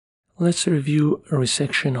Let's review a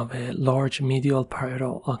resection of a large medial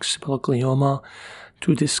parieto-occipital glioma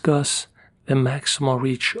to discuss the maximal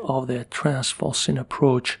reach of the Transfalcine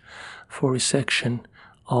approach for resection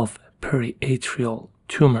of periatrial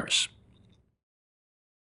tumors.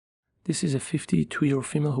 This is a 52-year-old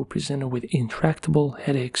female who presented with intractable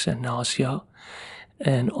headaches and nausea,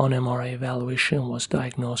 and on MRI evaluation was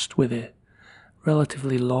diagnosed with a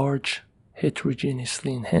relatively large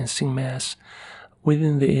heterogeneously enhancing mass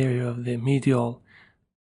within the area of the medial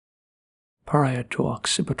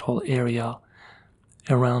parieto-occipital area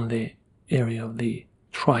around the area of the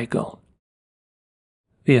trigone.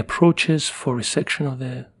 The approaches for resection of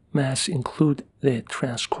the mass include the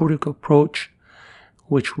transcortical approach,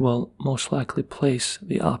 which will most likely place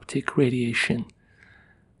the optic radiation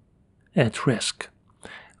at risk.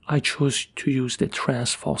 I chose to use the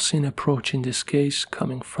Transfalcine approach in this case,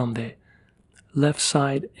 coming from the left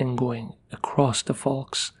side and going across the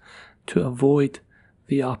falx to avoid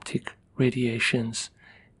the optic radiations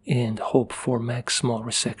and hope for maximal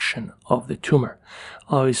resection of the tumor.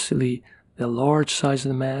 Obviously, the large size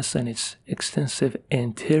of the mass and its extensive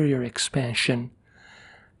anterior expansion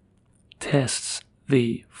tests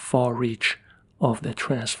the far reach of the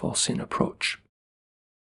Transfalcine approach.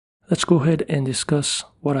 Let's go ahead and discuss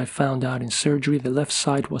what I found out in surgery. The left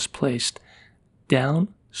side was placed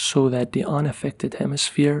down so that the unaffected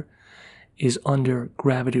hemisphere is under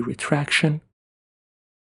gravity retraction.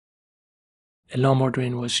 A lumbar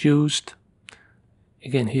drain was used.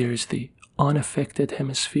 Again, here is the unaffected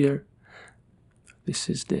hemisphere. This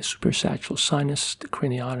is the supersagittal sinus. The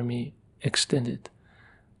craniotomy extended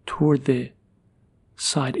toward the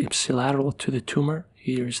side ipsilateral to the tumor.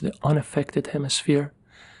 Here is the unaffected hemisphere.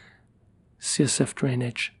 CSF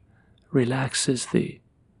drainage relaxes the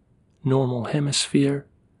normal hemisphere.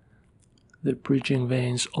 The bridging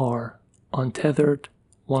veins are untethered.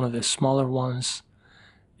 One of the smaller ones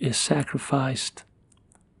is sacrificed,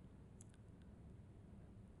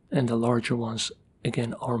 and the larger ones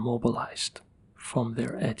again are mobilized from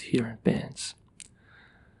their adherent bands.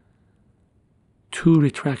 2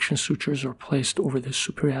 retraction sutures are placed over the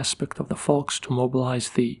superior aspect of the falx to mobilize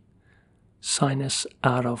the sinus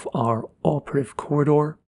out of our operative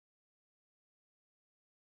corridor.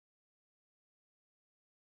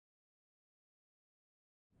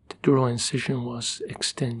 The dural incision was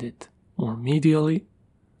extended more medially.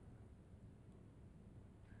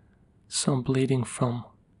 Some bleeding from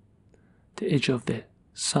the edge of the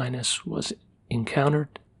sinus was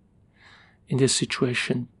encountered. In this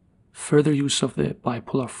situation, further use of the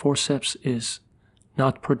bipolar forceps is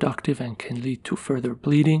not productive and can lead to further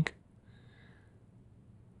bleeding,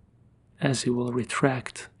 as it will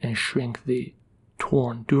retract and shrink the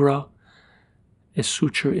torn dura. A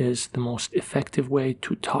suture is the most effective way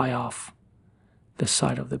to tie off the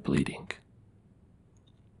site of the bleeding.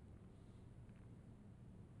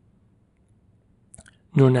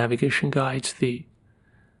 Neuronavigation guides the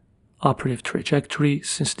operative trajectory.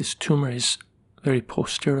 Since this tumor is very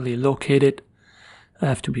posteriorly located, I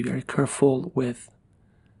have to be very careful with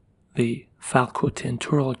the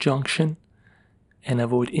falcotentorial junction and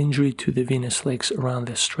avoid injury to the venous legs around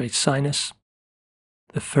the straight sinus.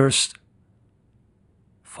 The first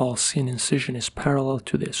falcine incision is parallel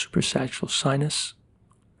to the supersagittal sinus,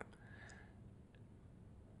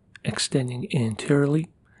 extending anteriorly.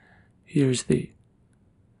 Here's the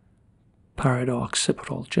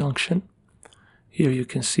parieto-occipital junction. Here you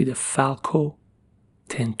can see the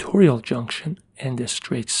falcotentorial junction and the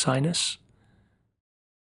straight sinus.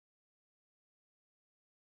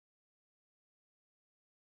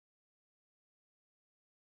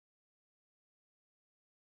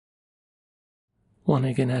 One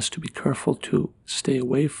again has to be careful to stay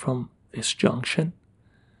away from this junction.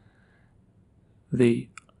 The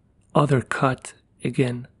other cut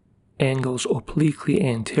again angles obliquely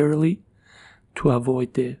anteriorly to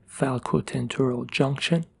avoid the falcotentorial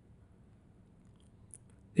junction.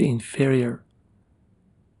 The inferior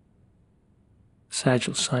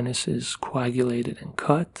sagittal sinus is coagulated and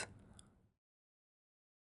cut.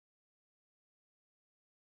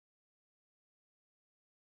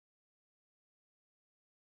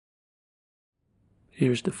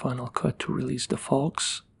 Here's the final cut to release the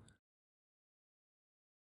falx.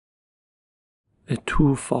 The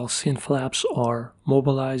 2 falcine flaps are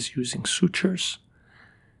mobilized using sutures.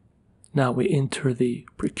 Now we enter the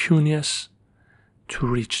precuneus to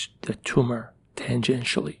reach the tumor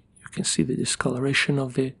tangentially. You can see the discoloration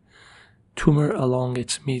of the tumor along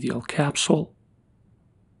its medial capsule.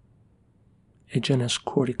 A genus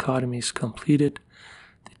corticotomy is completed.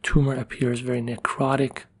 The tumor appears very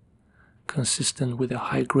necrotic, consistent with a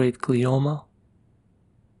high-grade glioma.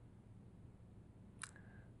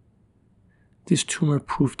 This tumor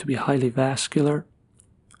proved to be highly vascular.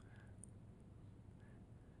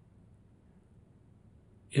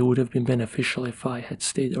 It would have been beneficial if I had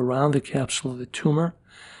stayed around the capsule of the tumor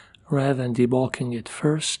rather than debulking it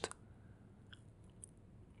first.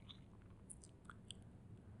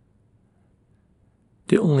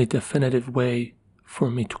 The only definitive way for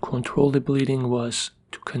me to control the bleeding was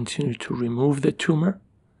to continue to remove the tumor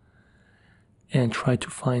and try to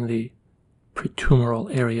find the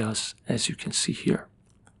pretumoral areas, as you can see here.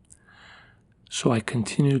 So I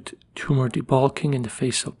continued tumor debulking in the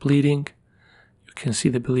face of bleeding. You can see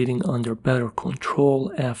the bleeding under better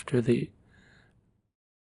control after the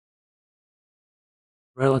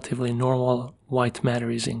relatively normal white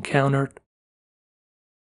matter is encountered.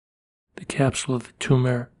 The capsule of the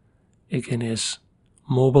tumor again is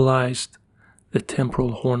mobilized. The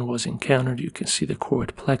temporal horn was encountered. You can see the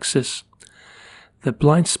choroid plexus. The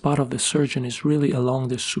blind spot of the surgeon is really along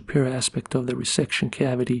the superior aspect of the resection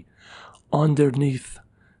cavity underneath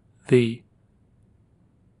the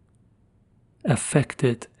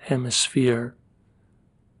affected hemisphere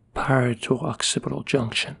Parieto-occipital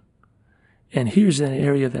junction. And here's an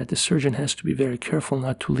area that the surgeon has to be very careful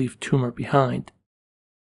not to leave tumor behind.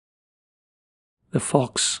 The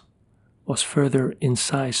falx was further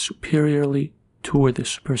incised superiorly toward the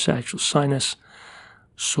supersagittal sinus,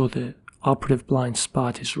 so the operative blind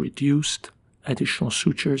spot is reduced. Additional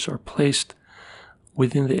sutures are placed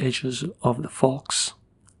within the edges of the falx.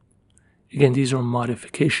 Again, these are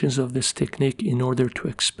modifications of this technique in order to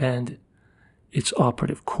expand its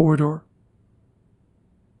operative corridor.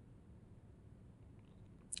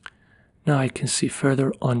 Now I can see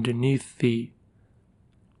further underneath the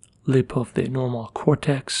lip of the normal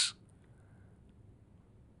cortex.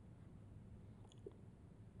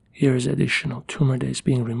 Here is additional tumor that is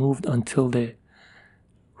being removed until the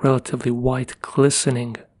relatively white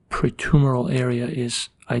glistening pretumoral area is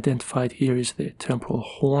identified. Here is the temporal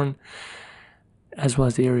horn, as well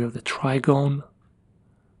as the area of the trigone.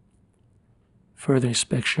 Further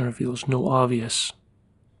inspection reveals no obvious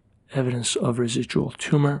evidence of residual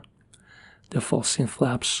tumor. The falcine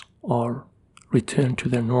flaps are returned to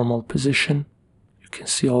their normal position. You can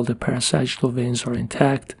see all the parasagittal veins are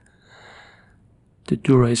intact. The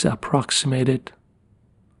dura is approximated.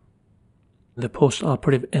 The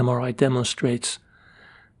post-operative MRI demonstrates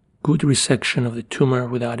good resection of the tumor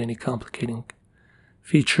without any complicating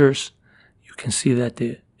features. You can see that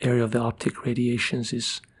the area of the optic radiations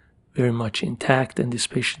is very much intact, and this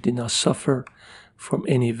patient did not suffer from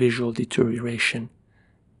any visual deterioration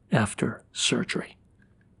after surgery.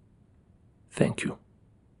 Thank you.